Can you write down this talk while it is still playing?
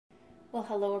Well,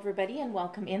 hello everybody and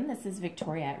welcome in. This is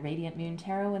Victoria at Radiant Moon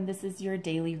Tarot, and this is your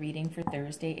daily reading for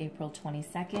Thursday, April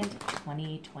 22nd,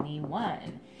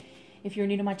 2021. If you're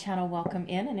new to my channel, welcome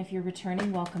in, and if you're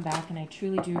returning, welcome back, and I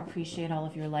truly do appreciate all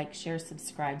of your likes, shares,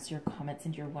 subscribes, your comments,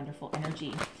 and your wonderful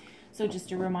energy. So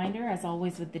just a reminder, as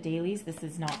always with the dailies, this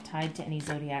is not tied to any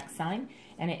zodiac sign,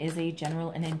 and it is a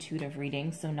general and intuitive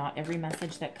reading, so not every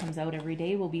message that comes out every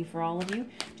day will be for all of you.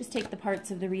 Just take the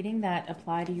parts of the reading that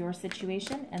apply to your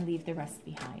situation and leave the rest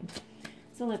behind.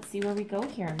 So let's see where we go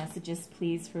here. Messages,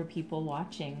 please, for people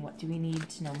watching. What do we need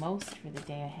to know most for the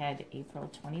day ahead,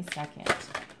 April 22nd?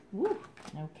 Woo!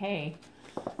 Okay.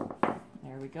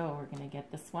 There we go. We're going to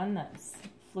get this one that's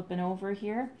flipping over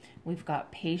here. We've got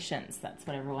patience. That's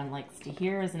what everyone likes to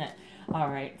hear, isn't it? All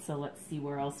right, so let's see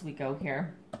where else we go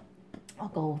here. I'll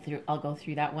go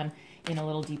through that one in a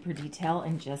little deeper detail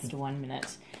in just 1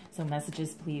 minute. So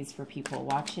messages, please, for people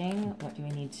watching. What do we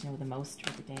need to know the most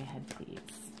for the day ahead, please?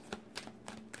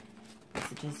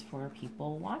 Messages for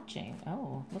people watching.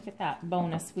 Oh, look at that.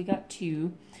 Bonus. We got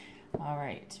 2. All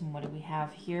right, and what do we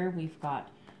have here? We've got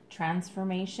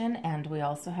transformation, and we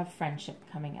also have friendship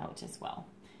coming out as well.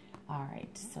 All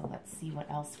right, so let's see what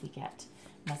else we get.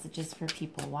 Messages for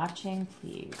people watching,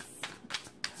 please.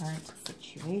 Current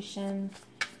situation.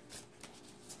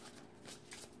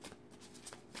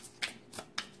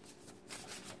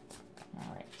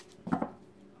 All right.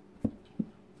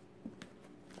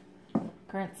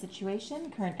 Current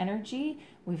situation, current energy.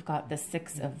 We've got the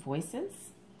 6 of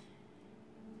Voices.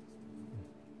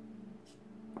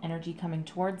 Energy coming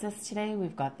towards us today.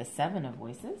 We've got the 7 of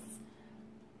Voices.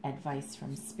 Advice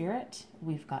from Spirit.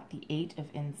 We've got the 8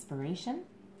 of Inspiration.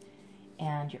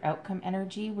 And your outcome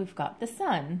energy, we've got the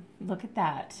Sun. Look at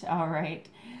that. All right.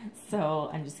 So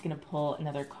I'm just going to pull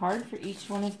another card for each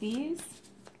one of these.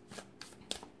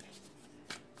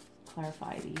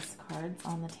 Clarify these cards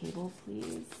on the table,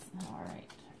 please. All right.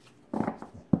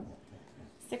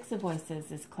 6 of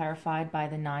Voices is clarified by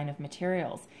the 9 of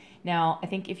Materials. Now, I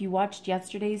think if you watched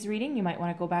yesterday's reading, you might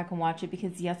want to go back and watch it,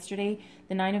 because yesterday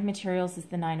the 9 of Materials is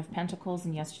the 9 of Pentacles,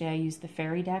 and yesterday I used the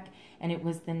Fairy deck, and it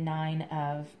was the 9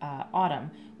 of Autumn,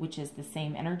 which is the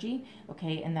same energy,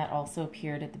 okay, and that also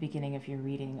appeared at the beginning of your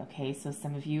reading, okay, so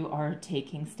some of you are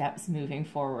taking steps moving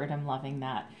forward. I'm loving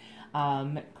that.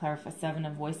 7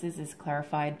 of Voices is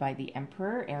clarified by the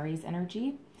Emperor, Aries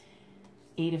energy.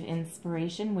 8 of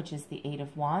Inspiration, which is the 8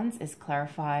 of Wands, is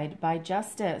clarified by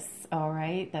Justice. All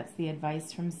right, that's the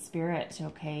advice from Spirit.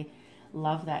 Okay,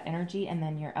 love that energy. And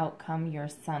then your outcome, your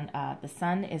Sun, the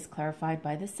Sun is clarified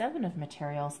by the 7 of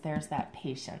Materials. There's that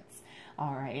patience.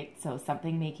 All right, so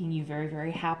something making you very,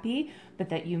 very happy, but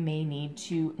that you may need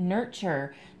to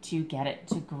nurture to get it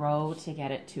to grow, to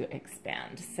get it to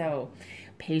expand. So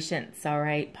patience. All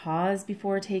right, pause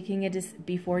before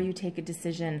you take a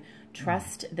decision.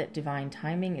 Trust that divine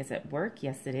timing is at work.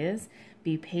 Yes, it is.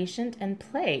 Be patient and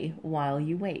play while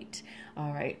you wait.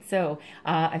 All right, so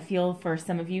I feel for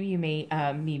some of you, you may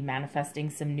be manifesting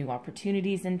some new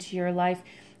opportunities into your life.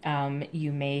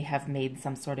 You may have made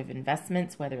some sort of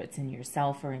investments, whether it's in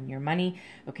yourself or in your money,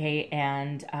 okay?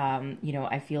 And, you know,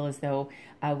 I feel as though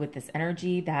with this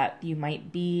energy that you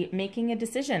might be making a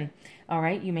decision, all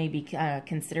right? You may be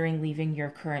considering leaving your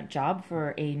current job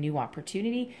for a new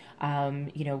opportunity.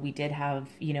 You know, we did have,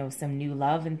 you know, some new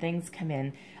love and things come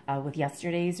in with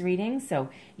yesterday's reading. So,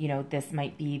 you know, this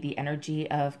might be the energy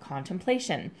of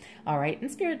contemplation, all right?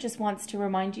 And Spirit just wants to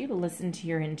remind you to listen to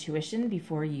your intuition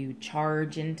before you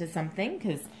charge into something,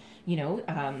 because, you know,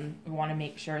 we want to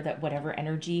make sure that whatever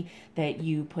energy that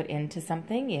you put into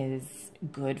something is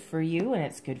good for you, and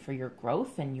it's good for your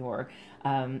growth and your,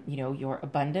 you know, your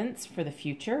abundance for the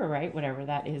future, right? Whatever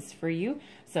that is for you.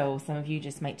 So some of you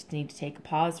just might need to take a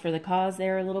pause for the cause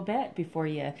there a little bit before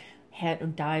you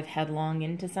dive headlong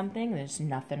into something. There's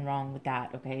nothing wrong with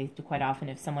that, okay? Quite often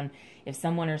if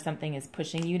someone or something is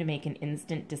pushing you to make an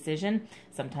instant decision,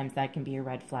 sometimes that can be a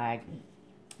red flag.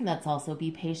 That's also be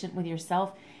patient with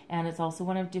yourself, and it's also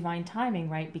one of divine timing,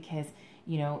 right? Because,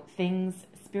 you know,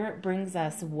 Spirit brings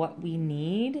us what we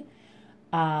need,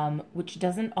 which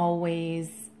doesn't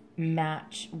always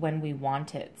match when we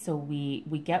want it. So we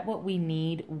get what we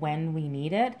need when we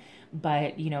need it,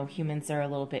 but, you know, humans are a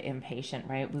little bit impatient,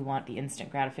 right? We want the instant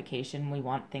gratification. We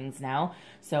want things now.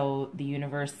 So the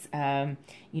universe, you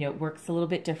know, works a little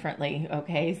bit differently,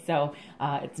 okay? So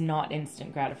it's not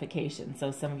instant gratification.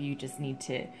 So some of you just need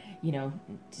to, you know,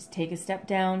 just take a step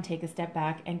down, take a step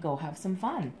back, and go have some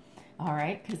fun. All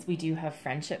right, because we do have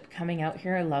friendship coming out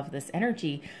here. I love this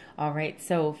energy. All right,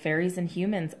 so fairies and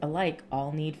humans alike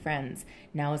all need friends.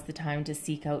 Now is the time to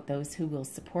seek out those who will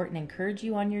support and encourage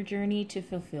you on your journey to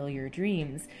fulfill your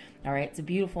dreams. All right, it's a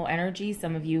beautiful energy.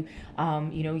 Some of you,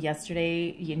 in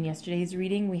yesterday's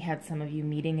reading, we had some of you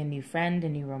meeting a new friend, a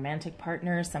new romantic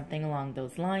partner, something along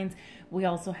those lines. We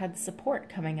also had support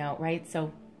coming out, right?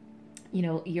 So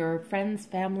your friends,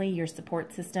 family, your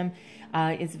support system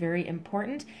is very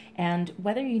important. And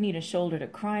whether you need a shoulder to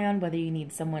cry on, whether you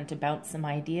need someone to bounce some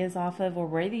ideas off of, or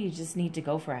whether you just need to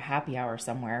go for a happy hour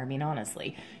somewhere, I mean,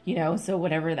 honestly, so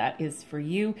whatever that is for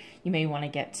you, you may want to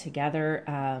get together,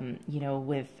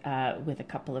 with a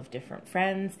couple of different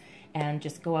friends and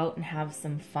just go out and have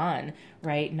some fun,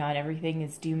 right? Not everything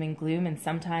is doom and gloom. And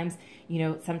sometimes,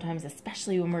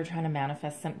 especially when we're trying to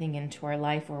manifest something into our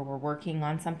life or we're working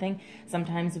on something,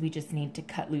 sometimes we just need to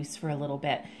cut loose for a little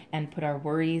bit and put our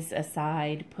worries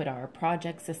aside, put our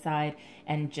projects aside,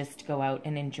 and just go out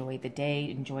and enjoy the day,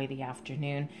 enjoy the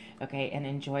afternoon, okay? And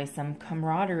enjoy some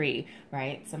camaraderie,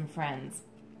 right? Some friends.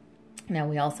 Now,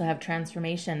 we also have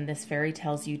transformation. This fairy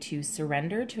tells you to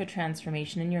surrender to a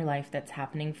transformation in your life that's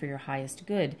happening for your highest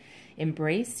good.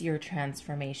 Embrace your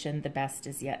transformation. The best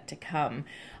is yet to come.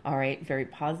 All right, very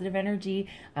positive energy.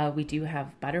 We do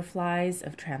have butterflies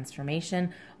of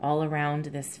transformation all around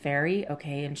this fairy,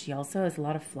 okay? And she also has a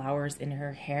lot of flowers in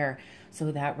her hair,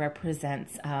 so that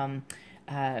represents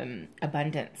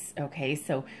abundance, okay?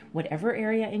 So whatever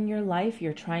area in your life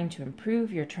you're trying to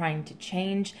improve, you're trying to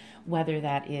change, whether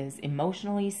that is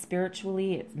emotionally,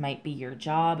 spiritually, it might be your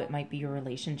job, it might be your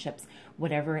relationships,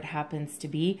 whatever it happens to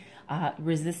be,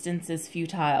 resistance is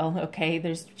futile, okay?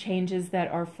 There's changes that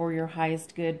are for your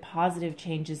highest good, positive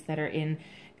changes that are in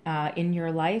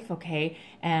your life, okay?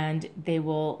 And they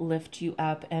will lift you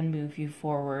up and move you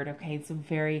forward, okay? It's a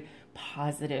very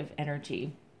positive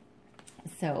energy.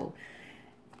 So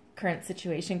current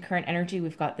situation, current energy,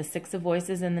 we've got the Six of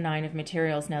Voices and the Nine of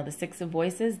Materials. Now, the Six of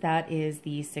Voices, that is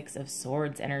the Six of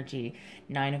Swords energy.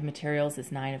 Nine of Materials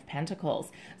is Nine of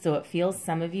Pentacles. So it feels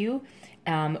some of you,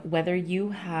 whether you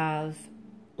have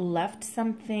left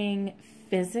something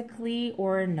physically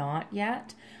or not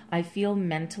yet, I feel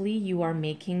mentally you are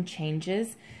making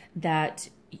changes that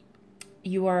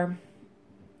you are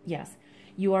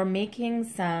making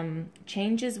some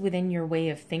changes within your way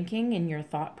of thinking, in your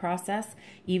thought process,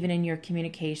 even in your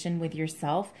communication with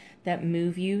yourself, that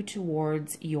move you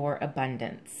towards your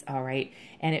abundance, all right?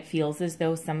 And it feels as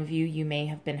though some of you may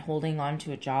have been holding on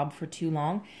to a job for too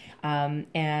long,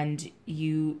 and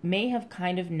you may have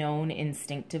kind of known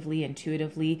instinctively,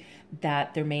 intuitively,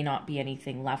 that there may not be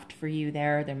anything left for you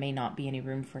there. There may not be any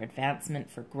room for advancement,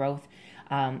 for growth,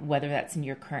 whether that's in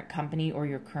your current company or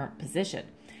your current position.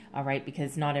 All right,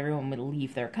 because not everyone would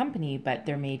leave their company, but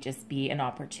there may just be an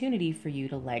opportunity for you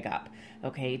to leg up,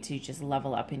 okay, to just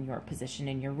level up in your position,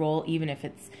 in your role, even if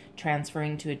it's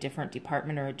transferring to a different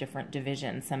department or a different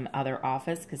division, some other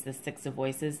office, because the Six of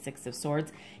Voices, Six of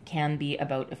Swords can be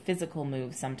about a physical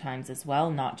move sometimes as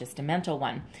well, not just a mental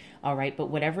one. All right, but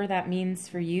whatever that means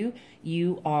for you,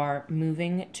 you are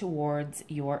moving towards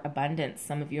your abundance.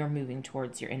 Some of you are moving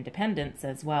towards your independence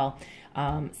as well.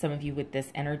 Some of you with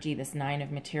this energy, this Nine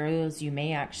of Materials, you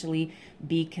may actually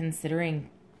be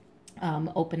considering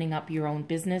opening up your own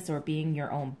business or being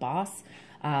your own boss.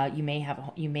 You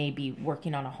may be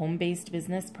working on a home-based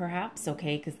business, perhaps,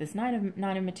 okay? Because this nine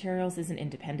of Materials is an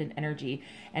independent energy,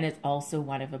 and it's also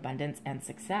one of abundance and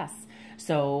success.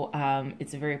 So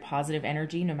it's a very positive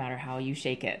energy, no matter how you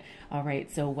shake it. All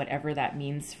right. So whatever that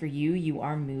means for you, you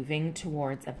are moving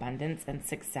towards abundance and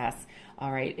success.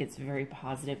 All right. It's very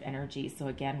positive energy. So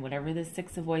again, whatever the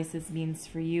Six of Voices means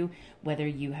for you, whether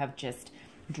you have just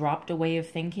dropped a way of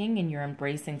thinking and you're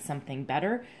embracing something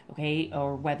better, okay,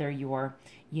 or whether you're,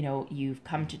 you've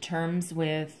come to terms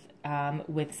with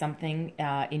something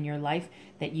in your life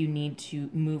that you need to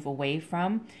move away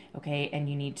from, okay, and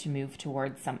you need to move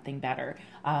towards something better.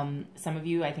 Some of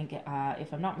you, I think,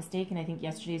 if I'm not mistaken, I think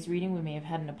yesterday's reading, we may have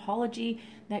had an apology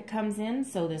that comes in,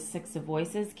 so the Six of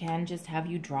Voices can just have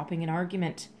you dropping an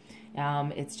argument.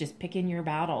 It's just picking your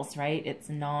battles, right? It's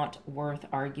not worth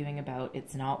arguing about.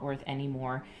 It's not worth any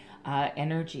more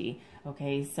energy,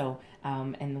 okay? So,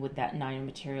 and with that Nine of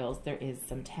Materials, there is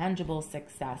some tangible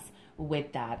success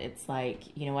with that. It's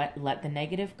like, you know what? Let the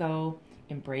negative go.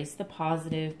 Embrace the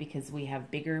positive, because we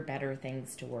have bigger, better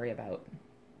things to worry about.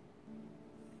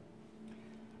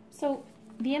 So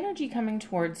the energy coming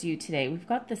towards you today, we've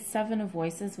got the Seven of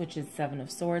Voices, which is Seven of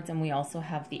Swords, and we also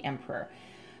have the Emperor.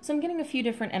 So I'm getting a few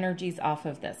different energies off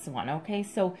of this one, okay?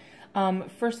 So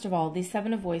first of all, the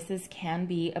Seven of Voices can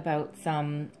be about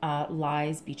some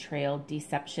lies, betrayal,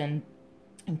 deception.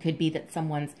 It could be that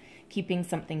someone's keeping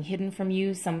something hidden from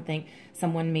you,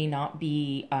 someone may not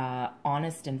be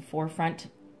honest and forefront,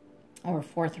 or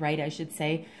forthright, I should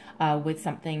say, with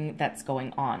something that's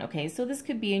going on, okay? So this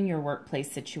could be in your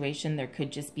workplace situation. There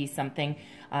could just be something,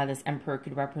 this Emperor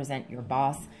could represent your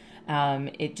boss.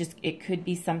 It could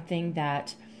be something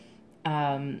that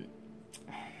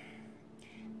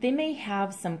they may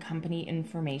have some company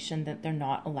information that they're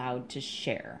not allowed to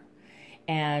share.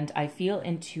 And I feel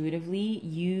intuitively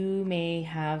you may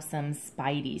have some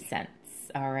spidey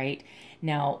sense, all right?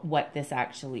 Now, what this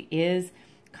actually is,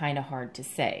 kind of hard to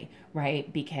say,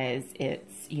 right? Because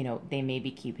it's, you know, they may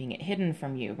be keeping it hidden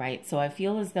from you, right? So I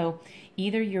feel as though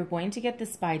either you're going to get the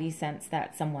spidey sense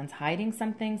that someone's hiding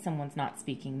something, someone's not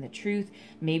speaking the truth,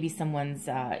 maybe someone's,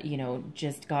 you know,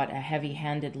 just got a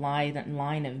heavy-handed line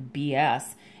of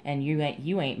BS, and you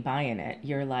ain't buying it.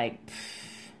 You're like,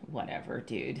 whatever,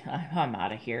 dude, I'm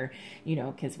out of here, you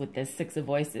know, because with this Six of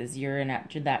Voices, you're in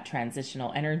that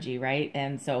transitional energy, right?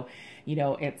 And so, you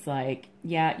know, it's like,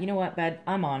 yeah, you know what, bud,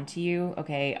 I'm on to you.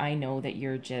 Okay, I know that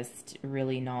you're just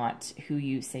really not who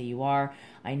you say you are.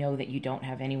 I know that you don't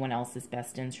have anyone else's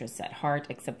best interests at heart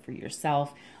except for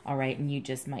yourself, all right? And you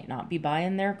just might not be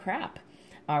buying their crap,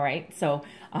 all right? So,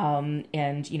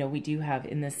 and, you know, we do have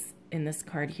in this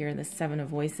card here, the Seven of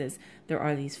Voices, there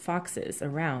are these foxes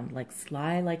around, like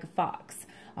sly like a fox.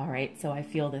 All right, so I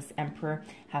feel this Emperor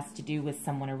has to do with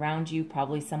someone around you,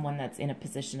 probably someone that's in a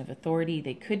position of authority.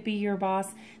 They could be your boss.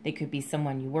 They could be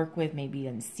someone you work with, maybe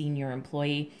a senior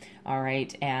employee. All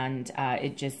right, and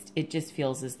it just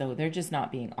feels as though they're just not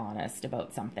being honest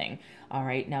about something. All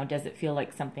right, now does it feel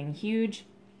like something huge?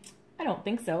 I don't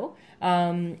think so.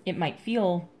 It might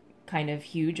feel kind of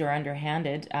huge or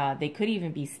underhanded. They could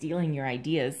even be stealing your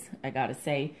ideas, I gotta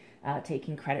say,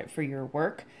 taking credit for your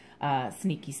work.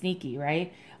 Sneaky,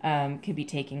 right? Could be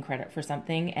taking credit for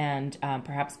something, and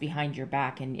perhaps behind your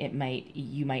back, and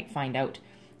you might find out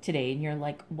today, and you're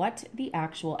like, what the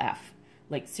actual F?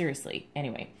 Like, seriously.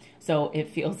 Anyway, so it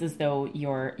feels as though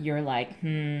you're like,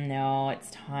 no,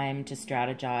 it's time to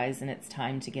strategize, and it's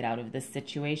time to get out of this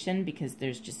situation because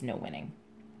there's just no winning.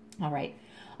 All right.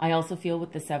 I also feel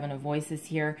with the Seven of Voices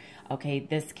here, okay,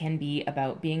 this can be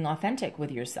about being authentic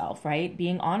with yourself, right?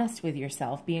 Being honest with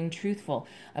yourself, being truthful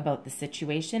about the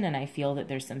situation. And I feel that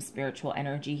there's some spiritual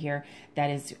energy here that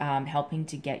is helping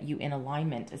to get you in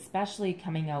alignment, especially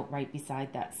coming out right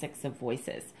beside that Six of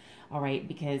Voices, all right?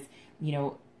 Because, you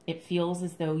know, it feels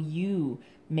as though you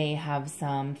may have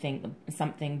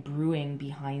something brewing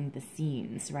behind the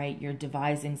scenes, right? You're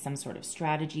devising some sort of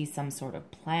strategy, some sort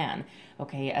of plan,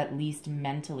 okay, at least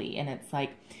mentally. And it's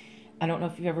like, I don't know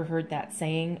if you've ever heard that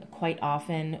saying, quite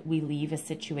often we leave a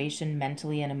situation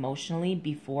mentally and emotionally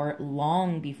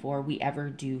long before we ever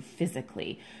do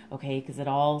physically, okay? Because it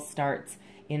all starts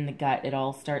in the gut. It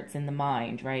all starts in the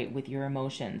mind, right? With your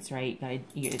emotions, right?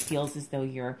 It feels as though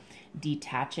you're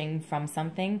detaching from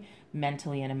something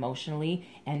mentally and emotionally,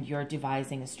 and you're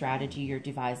devising a strategy, you're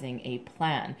devising a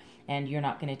plan, and you're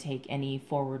not going to take any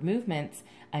forward movements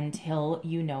until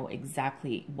you know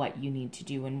exactly what you need to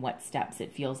do and what steps.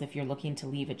 It feels if you're looking to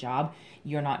leave a job,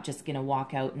 you're not just going to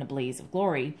walk out in a blaze of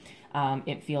glory.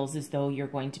 It feels as though you're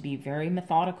going to be very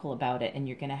methodical about it, and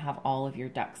you're going to have all of your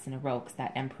ducks in a row. Because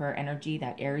that Emperor energy,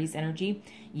 that Aries energy,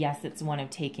 yes, it's one of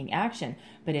taking action,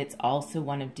 but it's also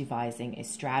one of devising a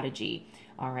strategy.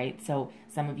 All right, so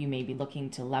some of you may be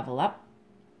looking to level up,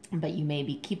 but you may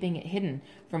be keeping it hidden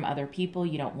from other people.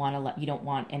 You don't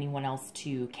want anyone else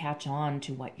to catch on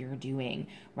to what you're doing,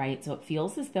 right? So it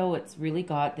feels as though it's really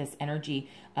got this energy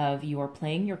of you are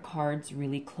playing your cards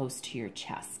really close to your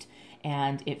chest.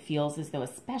 And it feels as though,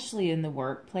 especially in the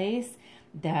workplace,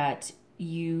 that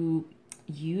you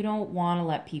don't want to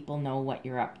let people know what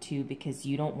you're up to because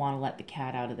you don't want to let the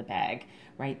cat out of the bag,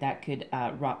 right? That could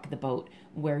rock the boat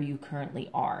where you currently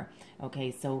are.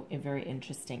 Okay, so a very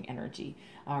interesting energy.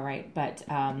 All right, but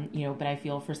but I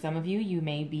feel for some of you, you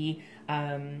may be,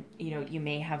 you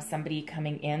may have somebody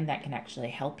coming in that can actually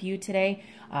help you today.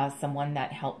 Someone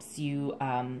that helps you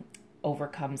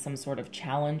overcome some sort of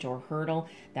challenge or hurdle.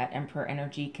 That Emperor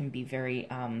energy can be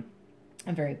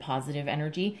a very positive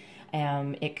energy.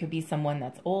 It could be someone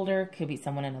that's older, could be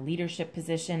someone in a leadership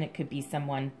position, it could be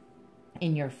someone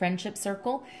in your friendship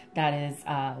circle that is,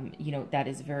 that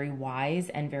is very wise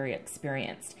and very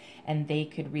experienced, and they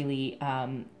could really,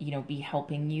 be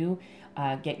helping you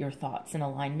get your thoughts in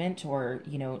alignment, or,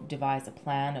 you know, devise a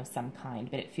plan of some kind.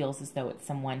 But it feels as though it's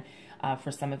someone,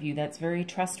 for some of you, that's very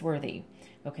trustworthy.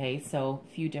 Okay, so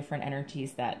a few different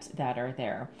energies that are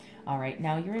there. All right,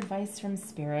 now your advice from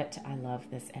Spirit. I love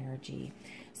this energy.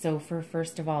 So for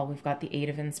first of all, we've got the Eight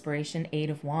of Inspiration, Eight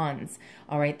of Wands.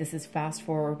 All right, this is fast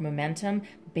forward momentum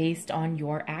based on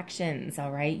your actions.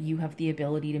 All right, you have the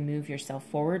ability to move yourself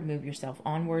forward, move yourself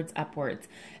onwards, upwards.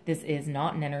 This is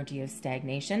not an energy of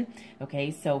stagnation.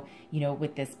 Okay, so, you know,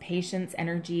 with this patience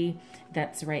energy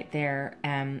that's right there,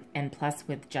 and plus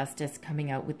with Justice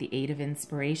coming out with the Eight of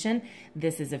Inspiration,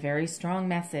 this is a very strong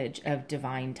message of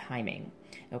divine timing.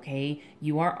 Okay,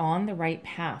 you are on the right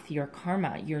path. Your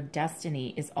karma, your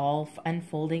destiny is all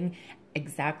unfolding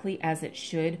exactly as it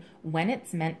should when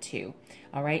it's meant to.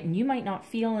 All right, and you might not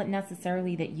feel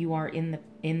necessarily that you are in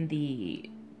the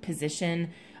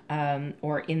position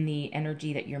or in the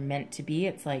energy that you're meant to be.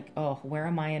 It's like, oh, where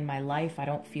am I in my life? I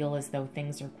don't feel as though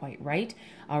things are quite right.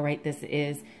 All right, this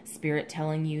is Spirit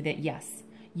telling you that yes,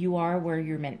 you are where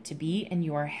you're meant to be and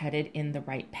you are headed in the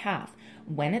right path.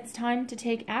 When it's time to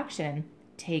take action,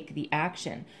 take the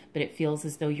action. But it feels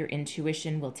as though your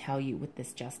intuition will tell you with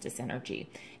this Justice energy.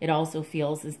 It also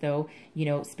feels as though, you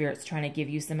know, Spirit's trying to give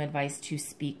you some advice to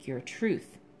speak your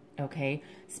truth. Okay,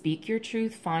 speak your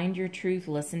truth, find your truth,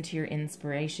 listen to your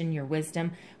inspiration, your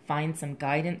wisdom, find some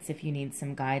guidance if you need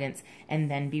some guidance,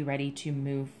 and then be ready to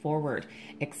move forward.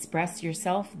 Express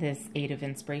yourself. This Eight of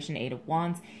Inspiration, Eight of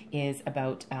Wands is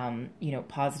about, you know,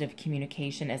 positive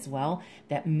communication as well,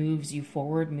 that moves you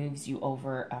forward, moves you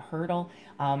over a hurdle,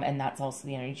 and that's also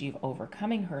the energy of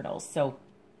overcoming hurdles. So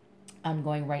I'm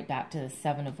going right back to the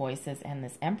Seven of Voices and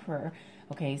this Emperor.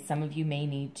 Okay, some of you may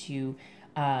need to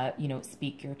you know,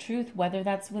 speak your truth, whether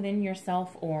that's within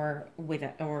yourself or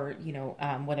you know,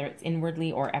 whether it's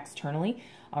inwardly or externally.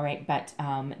 All right, but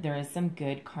there is some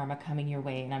good karma coming your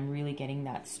way, and I'm really getting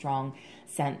that strong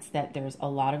sense that there's a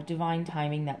lot of divine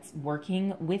timing that's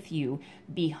working with you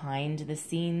behind the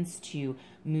scenes to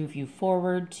move you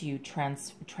forward, to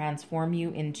transform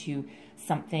you into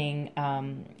something,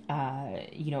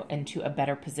 you know, into a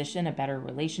better position, a better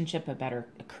relationship, a better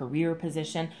career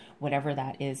position, whatever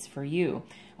that is for you.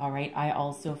 All right, I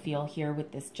also feel here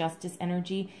with this Justice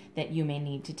energy that you may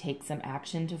need to take some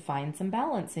action to find some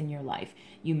balance in your life.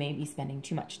 You may be spending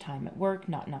too much time at work,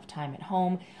 not enough time at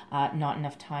home, not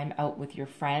enough time out with your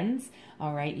friends.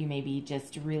 All right, you may be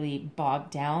just really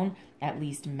bogged down, at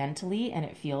least mentally, and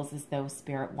it feels as though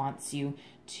Spirit wants you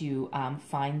to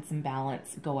find some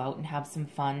balance, go out and have some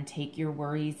fun, take your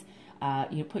worries,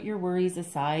 you put your worries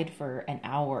aside for an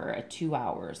hour, 2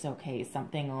 hours, okay,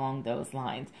 something along those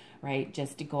lines, right?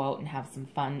 Just to go out and have some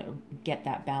fun, get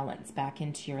that balance back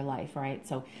into your life, right?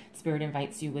 So Spirit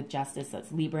invites you with Justice,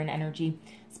 that's Libran energy.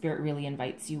 Spirit really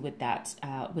invites you with that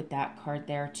card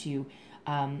there to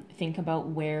think about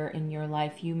where in your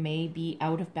life you may be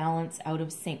out of balance, out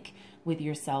of sync with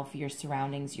yourself, your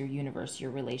surroundings, your universe,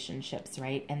 your relationships,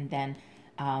 right? And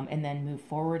then move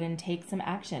forward and take some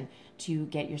action to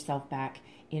get yourself back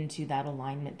into that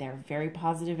alignment there. Very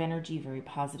positive energy, very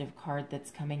positive card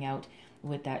that's coming out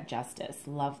with that Justice.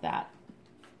 Love that.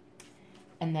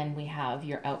 And then we have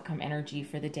your outcome energy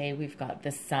for the day. We've got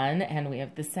the Sun and we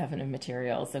have the Seven of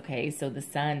Materials. Okay, so the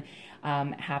Sun,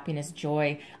 happiness,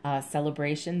 joy,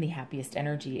 celebration, the happiest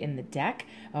energy in the deck.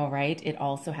 All right, it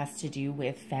also has to do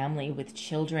with family, with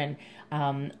children,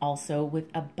 also with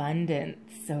abundance.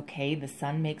 Okay, the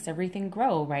Sun makes everything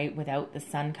grow, right? Without the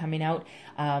Sun coming out,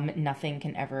 nothing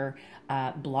can ever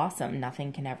blossom,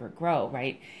 nothing can ever grow,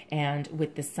 right? And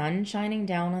with the Sun shining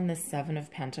down on the Seven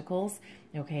of Pentacles,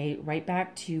 okay, right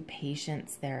back to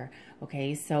patience there.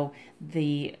 Okay, so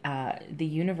the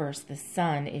universe, the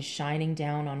Sun, is shining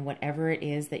down on whatever it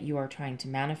is that you are trying to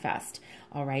manifest.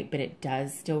 All right, but it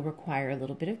does still require a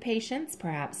little bit of patience,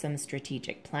 perhaps some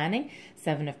strategic planning.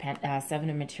 Seven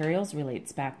of Materials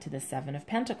relates back to the Seven of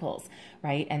Pentacles,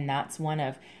 right? And that's one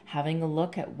of having a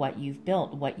look at what you've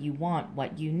built, what you want,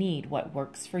 what you need, what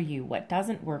works for you, what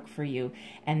doesn't work for you.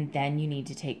 And then you need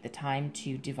to take the time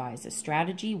to devise a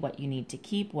strategy, what you need to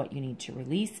keep, what you need to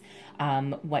release,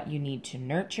 what you need to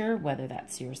nurture, whether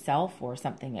that's yourself or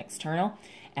something external,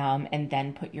 and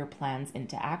then put your plans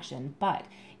into action. But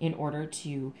in order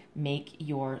to make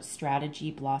your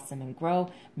strategy blossom and grow,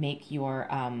 make your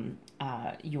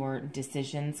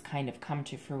decisions kind of come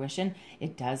to fruition,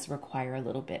 it does require a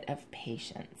little bit of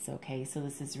patience. Okay, so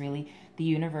this is really the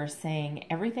universe saying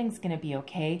everything's going to be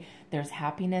okay. There's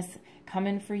happiness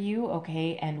coming for you,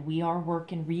 okay? And we are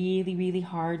working really, really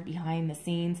hard behind the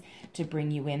scenes to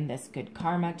bring you in this good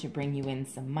karma, to bring you in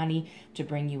some money, to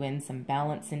bring you in some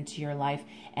balance into your life.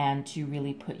 and to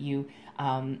really put you,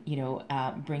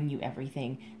 bring you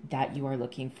everything that you are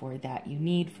looking for, that you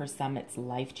need. For some, it's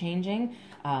life-changing,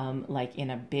 like in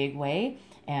a big way.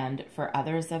 And for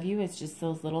others of you, it's just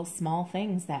those little small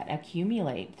things that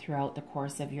accumulate throughout the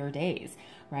course of your days,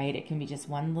 right? It can be just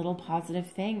one little positive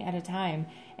thing at a time.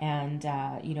 And,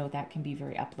 that can be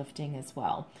very uplifting as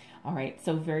well. All right.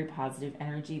 So very positive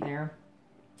energy there.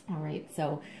 All right.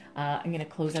 So I'm going to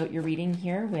close out your reading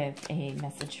here with a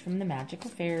message from the magical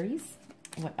fairies.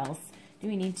 What else do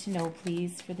we need to know,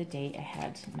 please, for the day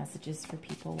ahead? Messages for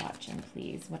people watching,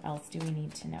 please. What else do we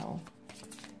need to know?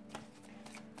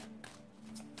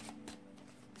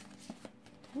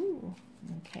 Ooh,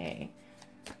 okay.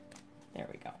 There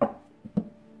we go.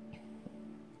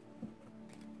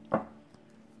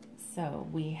 So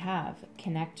we have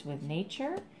connect with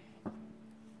nature,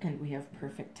 and we have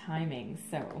perfect timing.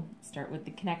 So start with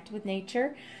the connect with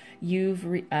nature.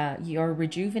 You're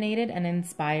rejuvenated and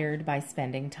inspired by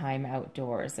spending time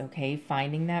outdoors, okay?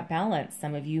 Finding that balance.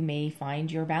 Some of you may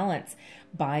find your balance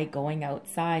by going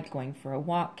outside, going for a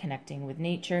walk, connecting with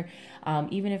nature.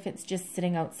 Even if it's just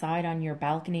sitting outside on your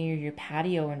balcony or your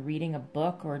patio and reading a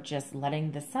book, or just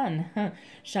letting the sun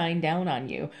shine down on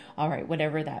you. All right,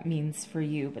 whatever that means for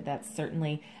you, but that's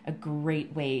certainly a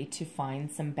great way to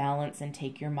find some balance and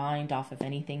take your mind off of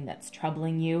anything that's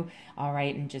troubling you. All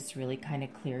right, and just really kind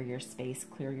of clear your space,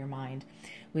 clear your mind.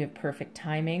 We have perfect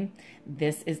timing.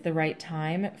 This is the right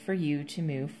time for you to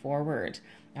move forward.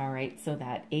 All right, so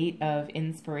that 8 of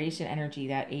inspiration energy,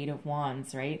 that 8 of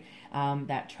wands, right?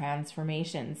 That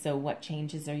transformation. So what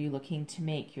changes are you looking to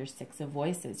make? Your 6 of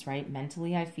voices, right?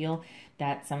 Mentally, I feel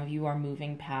that some of you are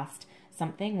moving past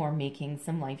something or making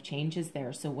some life changes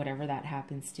there. So whatever that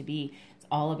happens to be, it's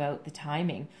all about the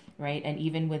timing, right? And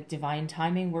even with divine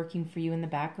timing working for you in the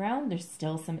background, there's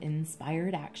still some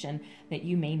inspired action that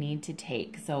you may need to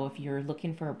take. So if you're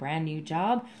looking for a brand new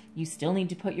job, you still need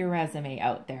to put your resume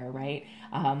out there, right?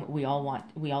 We all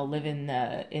live in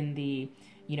the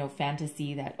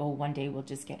fantasy that, oh, one day we'll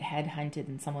just get headhunted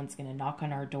and someone's going to knock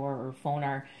on our door or phone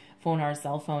our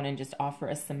cell phone and just offer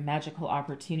us some magical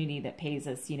opportunity that pays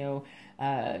us,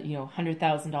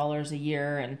 $100,000 a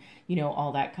year, and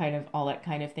all that kind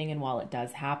of thing. And while it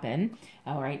does happen,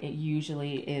 all right, it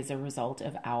usually is a result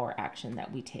of our action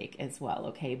that we take as well.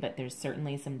 Okay, but there's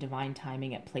certainly some divine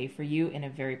timing at play for you in a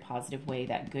very positive way.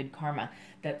 That good karma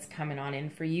that's coming on in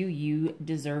for you, you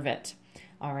deserve it.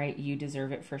 All right, you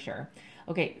deserve it for sure.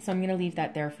 Okay, so I'm going to leave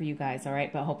that there for you guys, all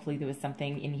right? But hopefully there was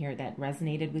something in here that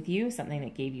resonated with you, something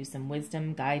that gave you some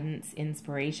wisdom, guidance,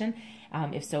 inspiration.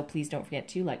 If so, please don't forget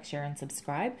to like, share, and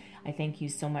subscribe. I thank you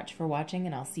so much for watching,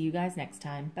 and I'll see you guys next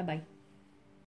time. Bye-bye.